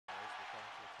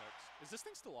Is this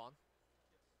thing still on?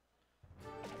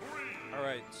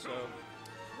 Alright, so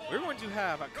we're going to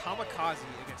have a Kamikaze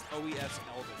against OeS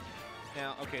Eldin.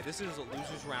 Now, okay, this is a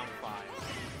loser's round 5.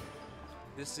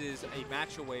 This is a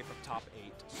match away from top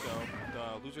 8, so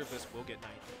the loser of this will get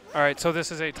 9. Alright, so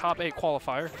this is a top 8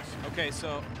 qualifier. Okay,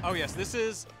 so, oh yes, this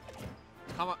is,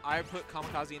 I put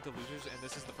Kamikaze into losers, and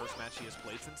this is the first match he has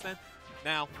played since then.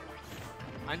 Now,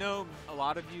 I know a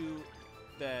lot of you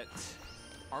that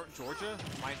aren't in Georgia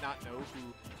might not know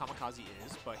who Kamikaze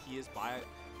is, but he is by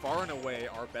far and away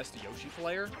our best Yoshi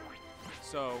player.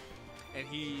 So, and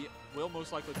he will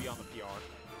most likely be on the PR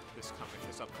this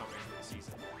upcoming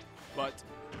season. But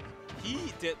he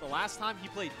did, the last time he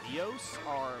played Neos,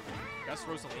 our best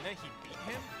Rosalina, he beat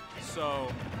him.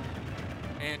 So,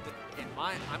 and in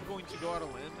I'm going to go out on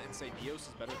a limb and say Neos is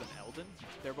better than Eldin.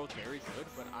 They're both very good,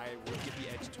 but I would give the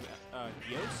edge to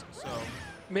Neos. So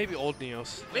maybe old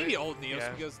Neos. Maybe old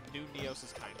Neos, because new Neos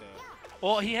is kind of.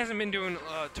 Well, he hasn't been doing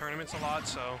tournaments a lot,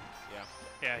 so.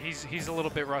 Yeah, he's a little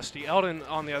bit rusty. Eldin,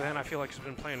 on the other hand, I feel like he's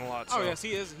been playing a lot. So. Oh yes,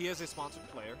 he is. He is a sponsored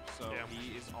player, so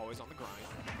he is always on the grind.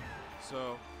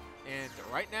 So, and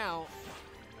right now,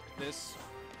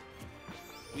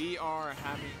 we are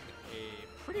having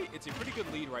it's a pretty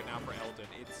good lead right now for Eldin.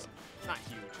 It's not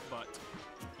huge, but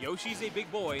Yoshi's a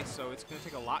big boy, so it's going to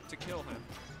take a lot to kill him.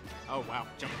 Oh wow,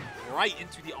 jumping right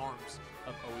into the arms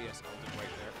of OeS Eldin right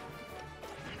there.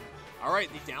 All right,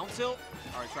 the down tilt.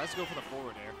 All right, tries to go for the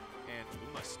forward air. And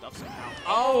Luma stuffs him out.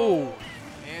 Oh!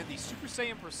 And the Super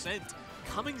Saiyan %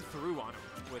 coming through on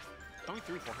him coming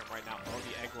through for him right now. Oh,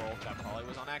 the egg roll. That probably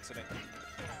was on accident.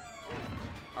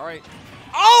 All right.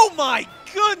 Oh my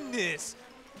goodness!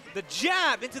 The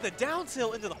jab into the down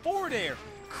tilt into the forward air.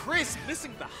 Chris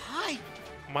missing the height.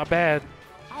 My bad.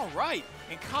 All right.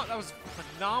 And that was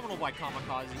phenomenal by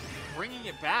Kamikaze, bringing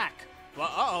it back.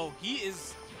 But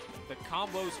the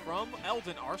combos from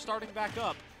Eldin are starting back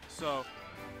up. So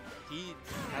he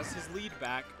has his lead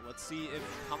back. Let's see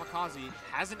if Kamikaze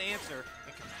has an answer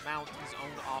and can mount his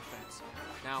own offense.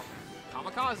 Now,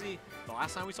 Kamikaze, the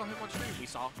last time we saw him on stream, we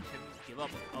saw him give up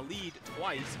a lead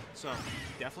twice, so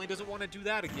he definitely doesn't want to do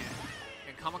that again.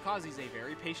 And Kamikaze is a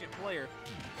very patient player.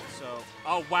 So,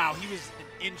 oh wow, he was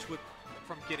an inch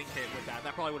from getting hit with that.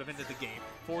 That probably would have ended the game.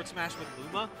 Forward smash with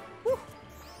Luma. Whew,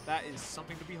 that is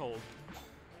something to behold.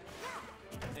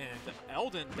 And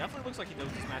Eldin definitely looks like he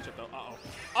knows this matchup, though. Uh-oh.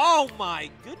 Oh, my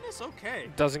goodness. Okay.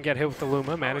 Doesn't get hit with the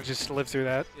Luma. Manages to live through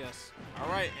that. Yes. All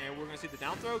right, and we're going to see the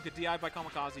down throw. Good DI by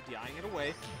Kamikaze, DIing it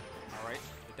away. All right,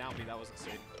 the down B, that was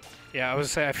insane. Yeah, I was going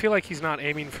to say, I feel like he's not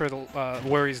aiming for the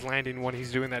where he's landing when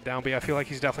he's doing that down B. I feel like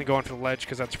he's definitely going for the ledge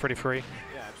because that's pretty free.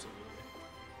 Yeah, absolutely.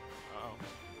 Uh-oh.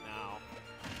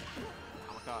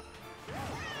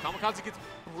 Now, Kamikaze gets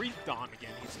breathed on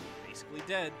again. He's basically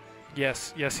dead.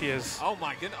 Yes, yes, he is. Oh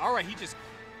my goodness! All right,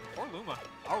 poor Luma.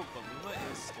 Oh, but Luma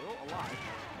is still alive.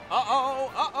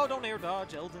 Uh-oh! Don't air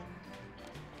dodge, Eldin.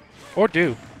 Or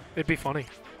do. It'd be funny.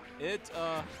 Eldin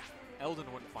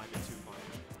wouldn't find it too funny.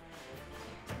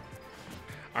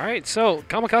 All right, so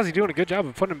Kamikaze doing a good job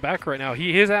of putting him back right now.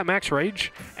 He is at max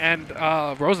rage, and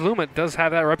Rosaluma does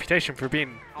have that reputation for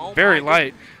being very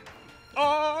light.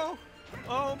 Oh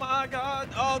my God!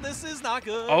 Oh, this is not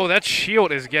good. Oh, that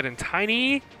shield is getting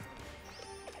tiny.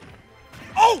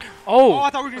 Oh, I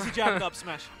thought we were going to see jab up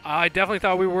smash. I definitely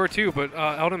thought we were too, but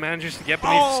Eldin manages to get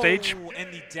beneath the stage.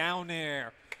 And the down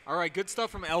air. All right, good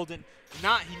stuff from Eldin. He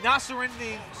not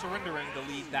surrendering the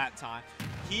lead that time.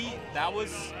 That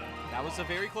was a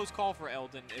very close call for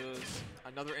Eldin. It was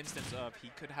another instance of he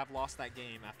could have lost that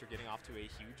game after getting off to a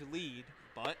huge lead,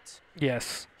 but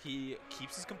yes, he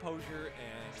keeps his composure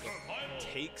and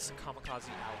takes Kamikaze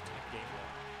out in game 1.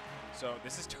 So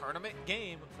this is tournament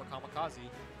game for Kamikaze.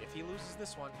 If he loses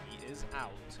this one, he is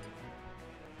out.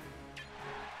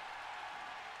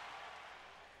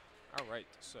 All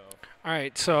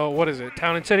right, so what is it?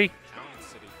 Town and City? Town and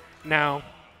City. Now,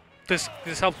 this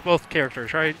helps both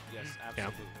characters, right? Yes,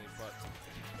 absolutely. Yeah. But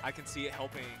I can see it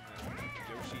helping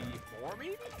Yoshi more,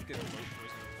 maybe, because Yoshi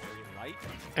is very light.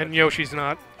 And Yoshi's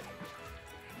not.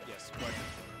 Yes, but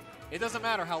it doesn't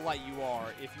matter how light you are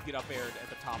if you get up aired at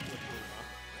the top with Luma.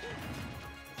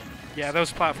 Yeah,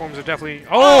 those platforms are definitely.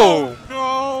 Oh!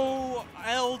 No!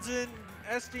 Eldin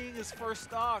SDing his first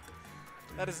stock.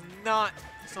 That is not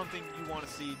something you want to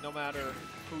see, no matter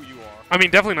who you are. I mean,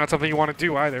 definitely not something you want to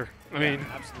do either. I mean,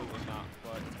 absolutely not.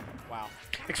 But wow.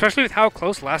 Especially with how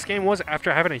close last game was,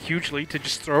 after having a huge lead, to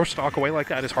just throw stock away like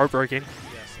that is heartbreaking.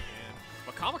 Yes,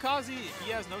 but Kamikaze,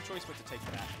 he has no choice but to take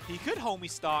that. He could homie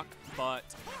stock, but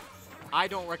I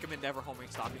don't recommend ever homing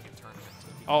stocking in tournament.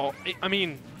 Oh, I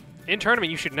mean, In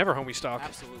tournament, you should never homie stock.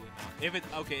 Absolutely not. If it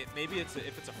maybe if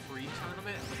it's a free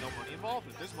tournament with no money involved.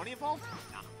 If there's money involved,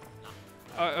 nah.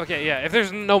 Okay, yeah. If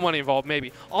there's no money involved,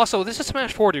 maybe. Also, this is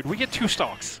Smash 4, dude. We get 2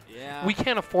 stocks. Yeah. We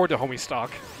can't afford to homie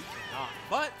stock.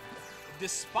 But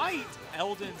despite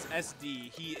Eldin's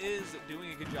SD, he is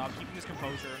doing a good job keeping his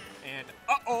composure. And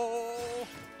uh-oh!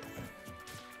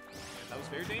 That was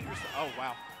very dangerous. Oh,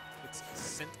 wow. It's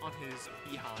sent on his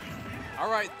behind. All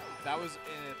right. That was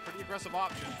a pretty aggressive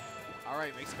option. All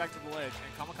right. Makes it back to the ledge.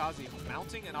 And Kamikaze,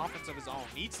 mounting an offense of his own,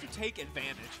 needs to take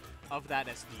advantage of that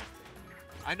SD.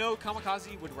 I know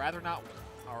Kamikaze would rather not...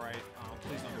 All right.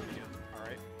 Please don't do it again. All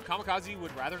right. Kamikaze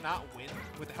would rather not win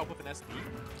with the help of an SD,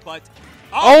 but...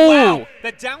 Oh, wow!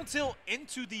 The down tilt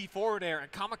into the forward air,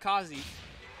 and Kamikaze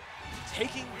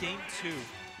taking game 2.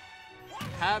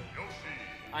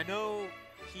 I know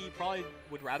he probably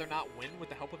would rather not win with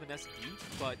the help of an SD,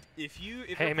 but if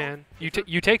hey man, you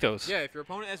take those. Yeah, if your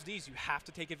opponent SDs, you have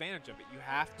to take advantage of it. You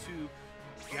have to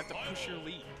push your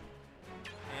lead,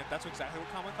 and that's exactly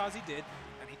what Kamikaze did,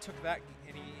 and he took that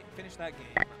and he finished that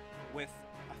game with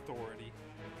authority.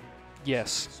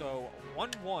 Yes. So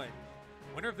 1-1.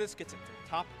 Winner of this gets into the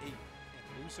top 8,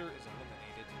 and loser is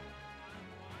eliminated.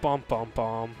 Bum bum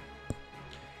bum.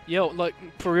 Yo, like,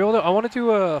 for real though, I want to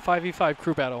do a 5v5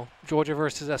 crew battle. Georgia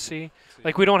versus SC.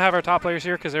 Like, we don't have our top players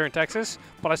here because they're in Texas,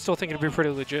 but I still think it'd be pretty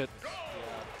legit. Yeah.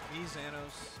 Me,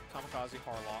 Xanos, Kamikaze,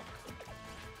 Harlock.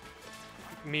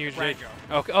 Me or Jay.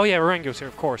 Okay. Oh, yeah, Rango's here,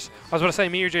 of course. I was about to say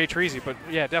me or Jay Treasy, but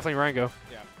yeah, definitely Rango.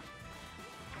 Yeah.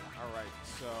 All right,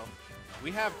 so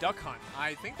we have Duck Hunt.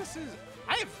 I think this is...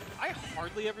 I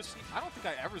hardly ever see... I don't think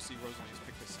I ever see Rosaluma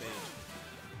pick this stage.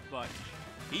 But...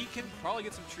 he can probably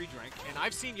get some tree drink, and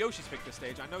I've seen Yoshi's pick this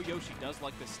stage. I know Yoshi does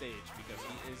like this stage because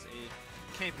he is a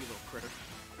campy little critter.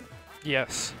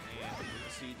 Yes. And you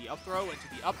can see the up throw into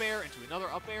the up air, into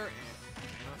another up air,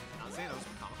 and not Xanos,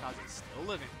 but Kamikaze is still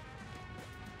living.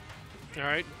 All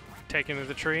right, taking to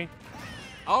the tree.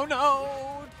 Oh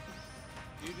no!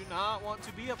 You do not want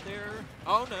to be up there.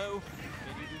 Oh no!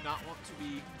 And you do not want to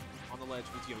be on the ledge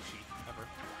with Yoshi, ever.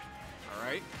 All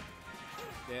right.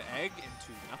 The egg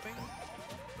into nothing.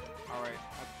 All right,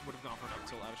 I would have gone for an up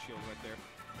tilt out of shield right there.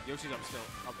 Yoshi's up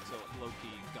tilt,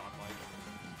 low-key godlike.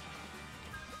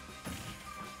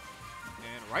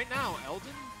 And right now,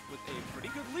 Eldin with a pretty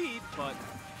good lead, but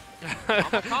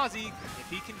Kamikaze, if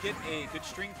he can get a good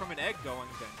string from an egg going,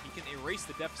 then he can erase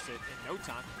the deficit in no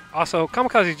time. Also,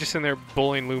 Kamikaze's just in there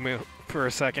bullying Luma for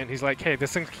a second. He's like, hey,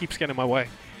 this thing keeps getting in my way.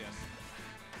 Yes.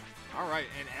 All right,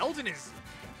 and Eldin is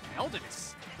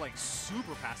playing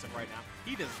super passive right now.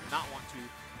 He does not want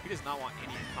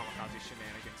any Kamikaze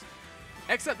shenanigans.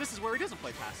 Except this is where he doesn't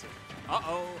play passive.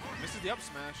 Uh-oh, misses the up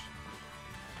smash.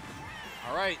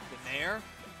 All right, the nair.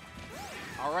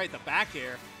 All right, the back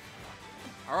air.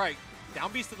 All right,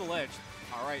 down beast to the ledge.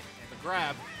 All right, and the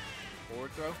grab.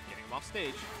 Forward throw, getting him off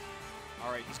stage.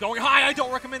 All right, he's going high. I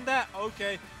don't recommend that.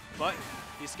 Okay, but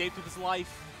he escaped with his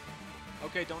life.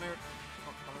 Okay, don't air.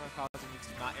 Kamikaze needs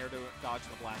to not air dodge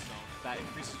the blast zone. That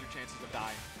increases your chances of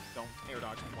dying. Don't air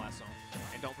dodge the blast zone.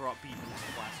 And don't throw out beat boost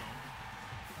the blast zone.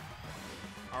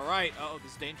 All right. Uh-oh,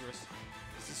 this is dangerous.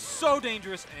 This is so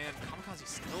dangerous. And Kamikaze's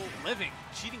still living.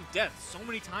 Cheating death so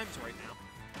many times right now.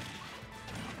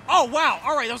 Oh, wow.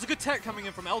 All right, that was a good tech coming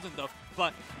in from Eldin, though.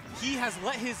 But he has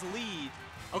let his lead.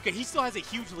 Okay, he still has a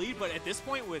huge lead, but at this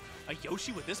point with a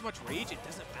Yoshi with this much rage, it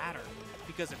doesn't matter.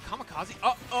 Because if Kamikaze...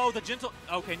 Uh-oh, the gentle...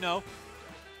 Okay, no.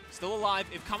 Still alive.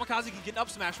 If Kamikaze can get an up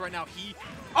smash right now, he...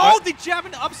 Oh, the jab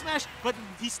into up smash, but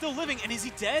he's still living. And is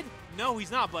he dead? No, he's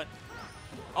not, but...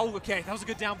 Oh, okay. That was a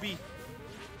good down B.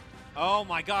 Oh,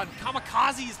 my God.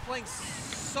 Kamikaze is playing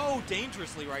so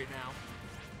dangerously right now.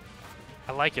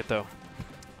 I like it, though.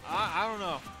 I don't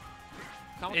know.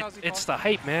 Kamikaze it's the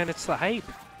hype, man. It's the hype.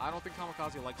 I don't think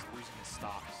Kamikaze likes losing his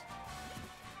stocks.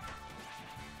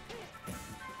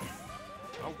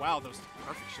 Oh, wow. Those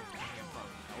perfect shots coming in from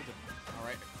Eldin. All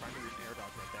right, trying to read an air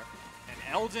dodge right there. And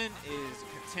Eldin is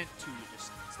content to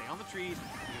just stay on the trees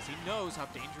because he knows how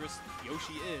dangerous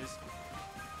Yoshi is.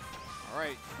 All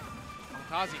right,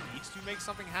 Kamikaze needs to make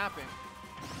something happen.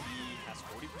 He has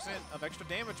 40% of extra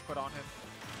damage put on him.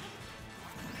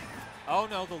 Oh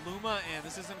no, the Luma, and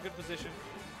this isn't a good position.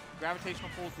 Gravitational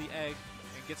pulls the egg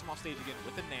and gets him off stage again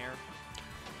with a nair.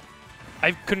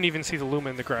 I couldn't even see the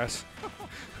Luma in the grass.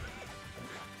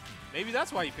 Maybe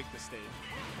that's why you picked this stage.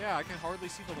 Yeah, I can hardly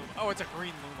see the Luma. Oh, it's a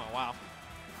green Luma. Wow.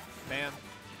 Man.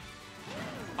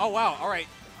 Oh, wow. All right.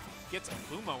 Gets a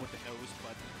Luma with the nose,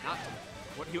 but not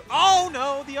what he... Oh,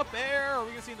 no. The up air. Are we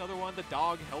going to see another one? The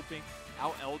dog helping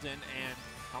out Eldin, and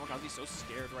Kamikaze's so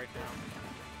scared right now.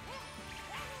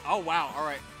 Oh, wow. All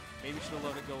right. Maybe should have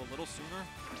let it go a little sooner.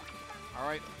 All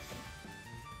right.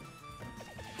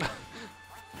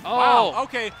 Oh. Wow,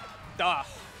 okay. Duh.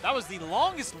 That was the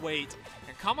longest wait.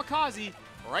 And Kamikaze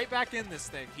right back in this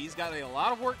thing. He's got a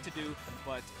lot of work to do,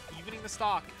 but evening the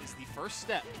stock is the first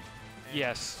step. And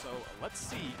Yes. So let's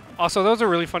see. Also, that was a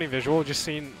really funny visual, just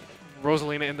seeing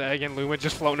Rosalina and the Egg and Luma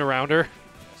just floating around her.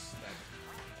 Yes,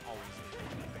 that always is a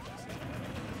good thing to see.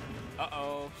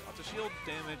 Uh-oh. Lots of shield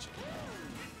damage.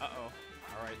 Uh-oh.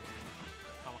 All right.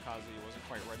 Kamikaze wasn't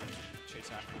quite ready to chase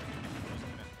after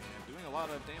Rosalina. And doing a lot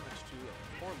of damage to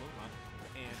poor Luma.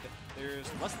 And there's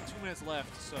less than 2 minutes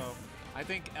left, so I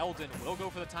think Eldin will go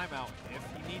for the timeout if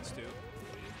he needs to.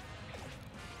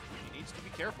 He needs to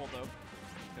be careful, though,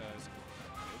 because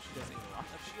Yoshi does a lot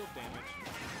of shield damage.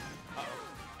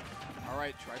 Uh-oh. All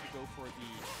right, tried to go for the,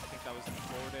 I think that was the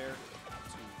forward air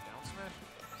to down smash.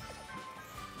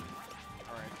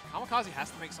 All right, Kamikaze has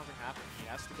to make something happen. He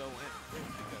has to go in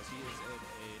because he is at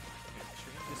an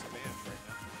extreme disadvantage right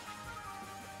now.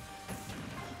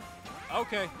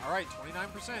 Okay, all right,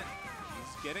 29%.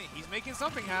 He's making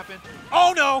something happen.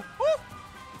 Oh no! Woo!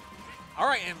 All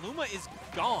right, and Luma is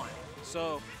gone.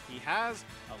 So he has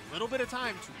a little bit of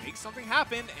time to make something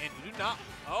happen, and you do not.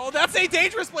 Oh, that's a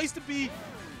dangerous place to be.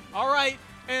 All right,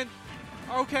 and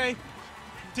okay,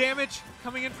 damage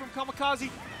coming in from Kamikaze.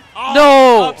 Oh,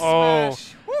 No! Up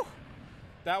smash. Woo!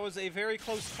 That was a very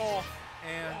close call,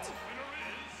 and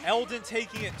Eldin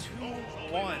taking it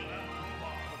 2-1.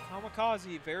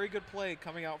 Kamikaze, very good play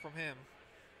coming out from him.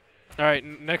 All right,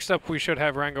 next up we should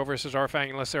have Rango versus Arfang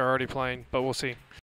unless they're already playing, but we'll see.